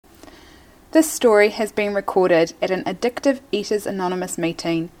This story has been recorded at an Addictive Eaters Anonymous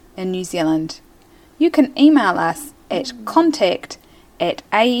meeting in New Zealand. You can email us at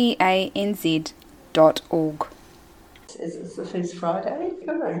contact@aeanz.org. Is the first Friday?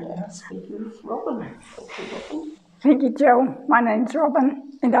 Come around our speaking with Robin. Robin. Thank you, Jill. My name's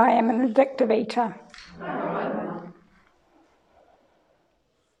Robin, and I am an addictive eater.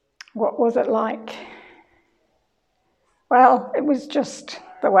 What was it like? Well, it was just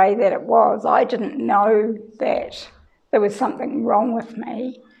the way that it was. I didn't know that there was something wrong with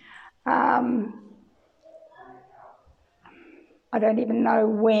me. I don't even know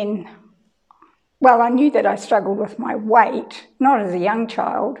when. Well, I knew that I struggled with my weight, not as a young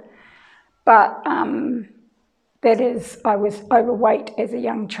child, but that is, I was overweight as a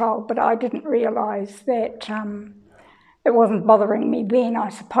young child, but I didn't realise that it wasn't bothering me then. I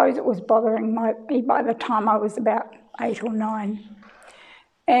suppose it was bothering me by the time I was about 8 or 9.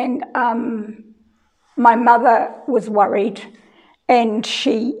 And my mother was worried, and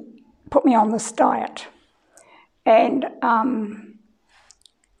she put me on this diet. And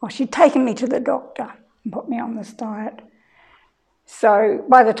she'd taken me to the doctor and put me on this diet. So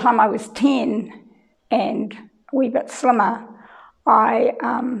by the time I was 10 and a wee bit slimmer, I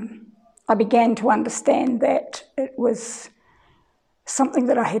began to understand that it was something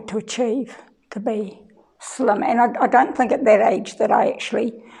that I had to achieve to be slim. And I don't think at that age that I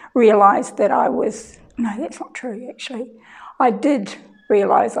actually realised that I was... No, that's not true, actually. I did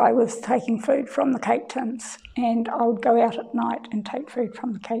realise I was taking food from the cake tins, and I would go out at night and take food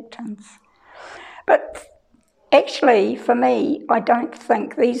from the cake tins. But actually, for me, I don't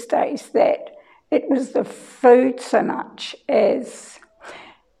think these days that it was the food so much as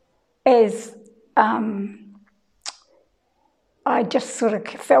I just sort of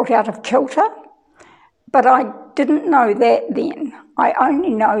felt out of kilter. But I didn't know that then. I only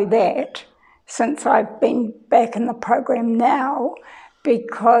know that since I've been back in the program now,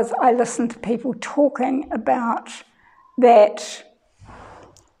 because I listen to people talking about that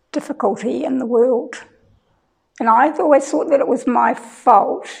difficulty in the world. And I've always thought that it was my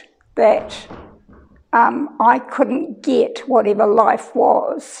fault that I couldn't get whatever life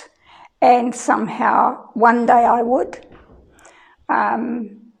was, and somehow one day I would.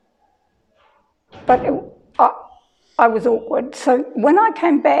 But I was awkward. So when I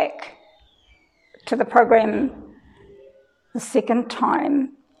came back to the program the second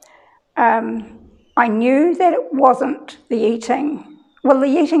time, I knew that it wasn't the eating. Well, the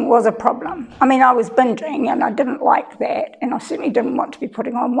eating was a problem. I mean, I was binging and I didn't like that, and I certainly didn't want to be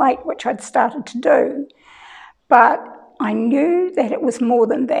putting on weight, which I'd started to do. But I knew that it was more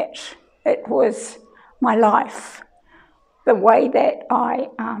than that. It was my life, the way that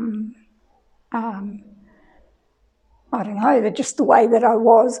I don't know, just the way that I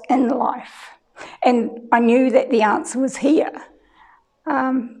was in life. And I knew that the answer was here.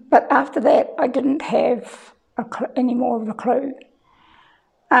 But after that, I didn't have any more of a clue.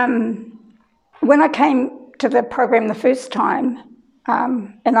 When I came to the program the first time,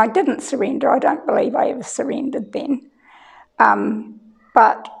 and I didn't surrender, I don't believe I ever surrendered then,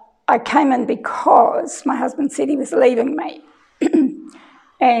 but I came in because my husband said he was leaving me.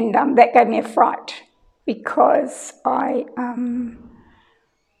 And that gave me a fright, because I'd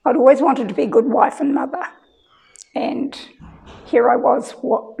always wanted to be a good wife and mother, and here I was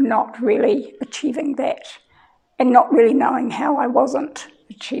not really achieving that, and not really knowing how I wasn't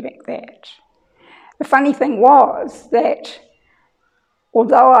achieving that. The funny thing was that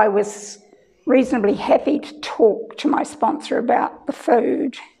although I was reasonably happy to talk to my sponsor about the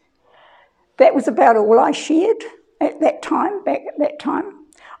food, that was about all I shared at that time, back at that time.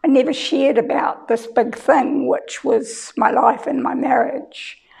 I never shared about this big thing, which was my life and my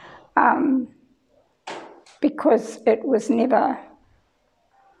marriage, because it was never,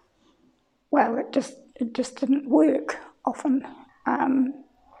 well, it just didn't work often.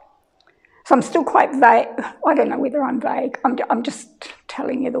 So I'm still quite vague. I don't know whether I'm vague. I'm just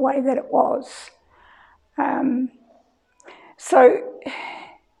telling you the way that it was.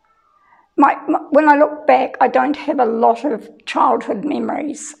 When I look back, I don't have a lot of childhood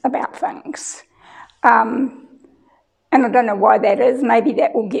memories about things. And I don't know why that is. Maybe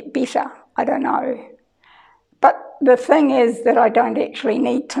that will get better. I don't know. But the thing is that I don't actually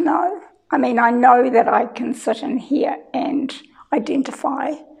need to know. I mean, I know that I can sit in here and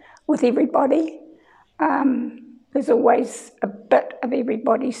identify with everybody. There's always a bit of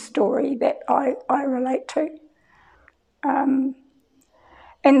everybody's story that I relate to.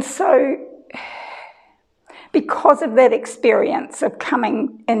 And so, because of that experience of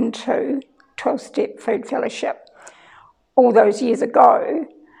coming into 12-Step Food Fellowship all those years ago,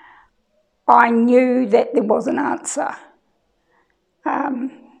 I knew that there was an answer.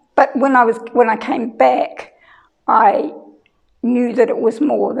 But when I came back, I knew that it was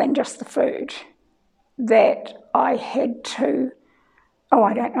more than just the food, that I had to,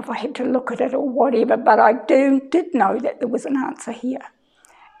 I don't know if I had to look at it or whatever, but I did know that there was an answer here.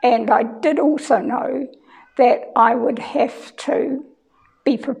 And I did also know that I would have to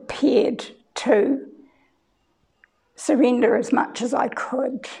be prepared to surrender as much as I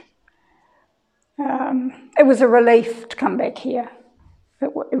could. It was a relief to come back here.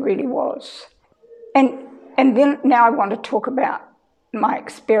 It really was. And then now I want to talk about my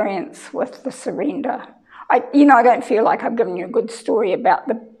experience with the surrender. I don't feel like I've given you a good story about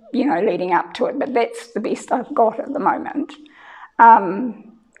the, leading up to it, but that's the best I've got at the moment.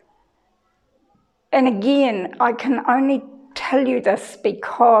 And again, I can only tell you this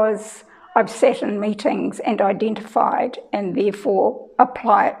because I've sat in meetings and identified and therefore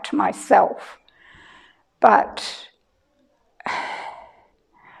apply it to myself. But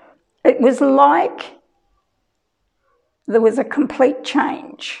it was like there was a complete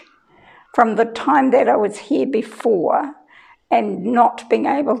change from the time that I was here before and not being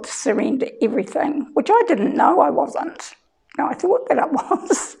able to surrender everything, which I didn't know I wasn't. No, I thought that I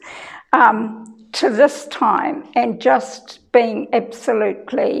was, to this time, and just being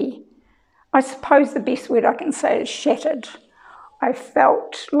absolutely, I suppose the best word I can say is shattered. I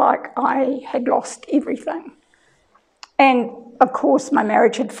felt like I had lost everything. And of course, my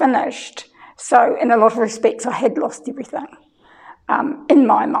marriage had finished. So in a lot of respects, I had lost everything in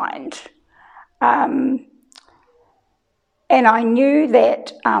my mind. And I knew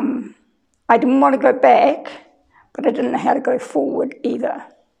that I didn't want to go back, but I didn't know how to go forward either.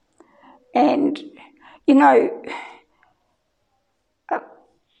 And,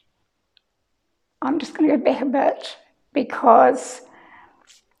 I'm just going to go back a bit because,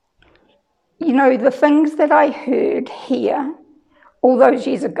 the things that I heard here all those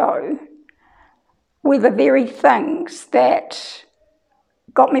years ago were the very things that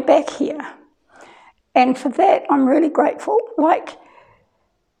got me back here. And for that, I'm really grateful. Like,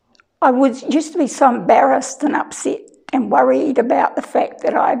 I used to be so embarrassed and upset and worried about the fact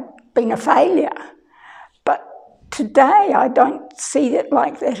that I'd been a failure. But today, I don't see it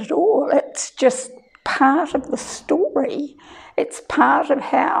like that at all. It's just part of the story. It's part of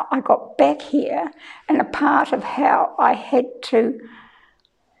how I got back here and a part of how I had to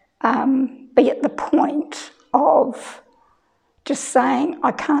be at the point of just saying,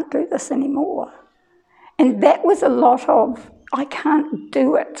 I can't do this anymore. And that was a lot of, I can't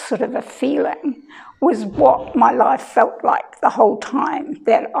do it sort of a feeling, was what my life felt like the whole time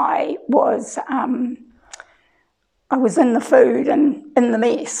that I was in the food and in the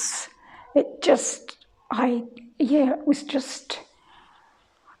mess. It just, it was just,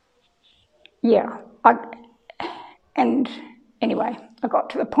 and anyway, I got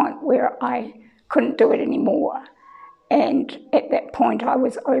to the point where I couldn't do it anymore. And at that point I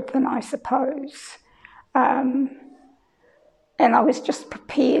was open, I suppose. And I was just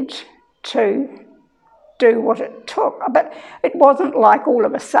prepared to do what it took. But it wasn't like all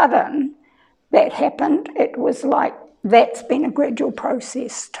of a sudden that happened. It was like that's been a gradual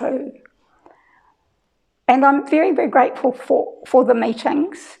process too. And I'm very, very grateful for the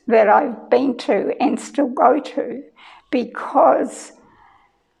meetings that I've been to and still go to because,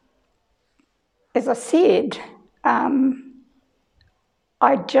 as I said, I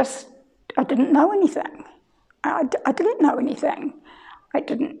didn't know anything. I didn't know anything. I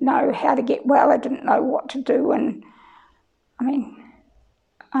didn't know how to get well. I didn't know what to do. And,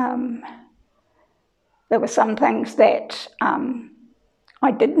 there were some things that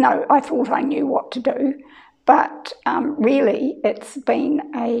I did know. I thought I knew what to do. But really, it's been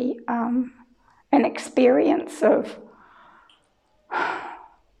an experience of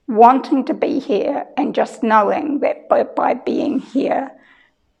wanting to be here and just knowing that by being here,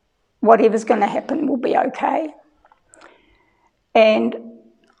 whatever's going to happen will be okay. And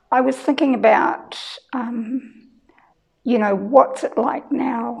I was thinking about, what's it like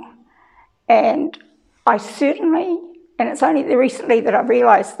now? And I certainly, and it's only recently that I've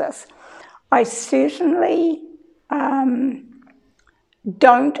realised this, I certainly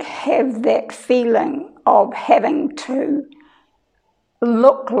don't have that feeling of having to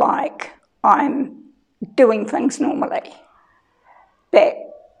look like I'm doing things normally. That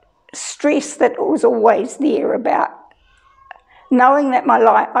stress that was always there about knowing that my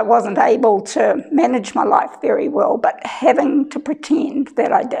life, I wasn't able to manage my life very well, but having to pretend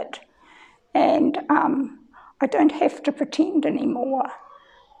that I did. And I don't have to pretend anymore.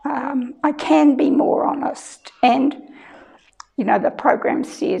 I can be more honest. And, you know, the program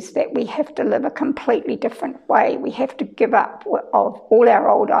says that we have to live a completely different way. We have to give up of all our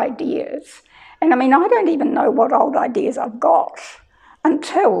old ideas. And I mean, I don't even know what old ideas I've got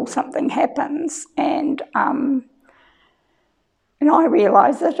until something happens and I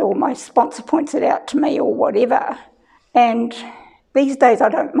realise it, or my sponsor points it out to me, or whatever. And these days I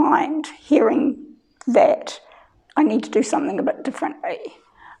don't mind hearing that I need to do something a bit differently.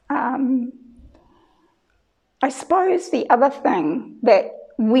 I suppose the other thing that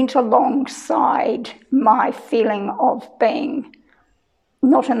went alongside my feeling of being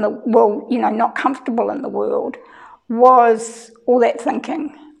not in the world, you know, not comfortable in the world, was all that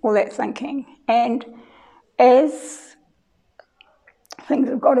thinking. And as things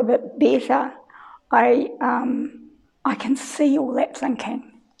have got a bit better, I can see all that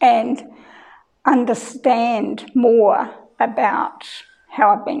thinking and understand more about how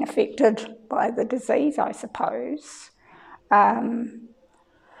I've been affected by the disease, I suppose.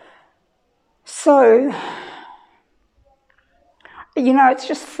 So, you know, it's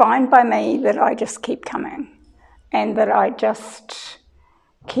just fine by me that I just keep coming and that I just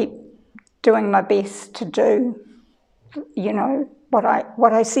keep doing my best to do, you know, what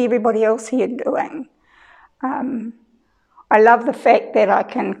I see everybody else here doing. I love the fact that I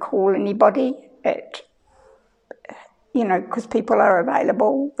can call anybody at, you know, because people are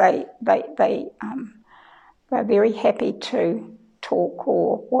available. They're very happy to talk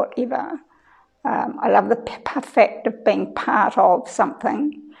or whatever. I love the fact of being part of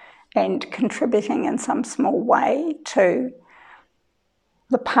something and contributing in some small way to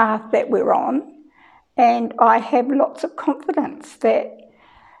the path that we're on. And I have lots of confidence that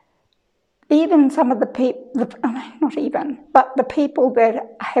even some of the people, not even, but the people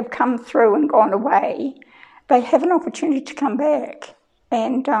that have come through and gone away, they have an opportunity to come back.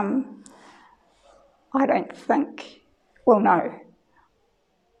 And I don't think, well, no,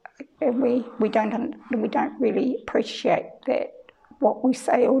 we don't really appreciate that what we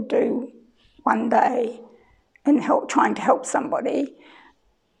say or do one day in trying to help somebody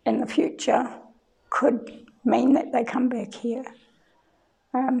in the future could mean that they come back here.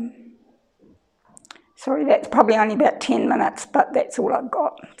 Sorry, that's probably only about 10 minutes, but that's all I've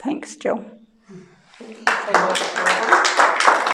got. Thanks, Jill. Thank you so much.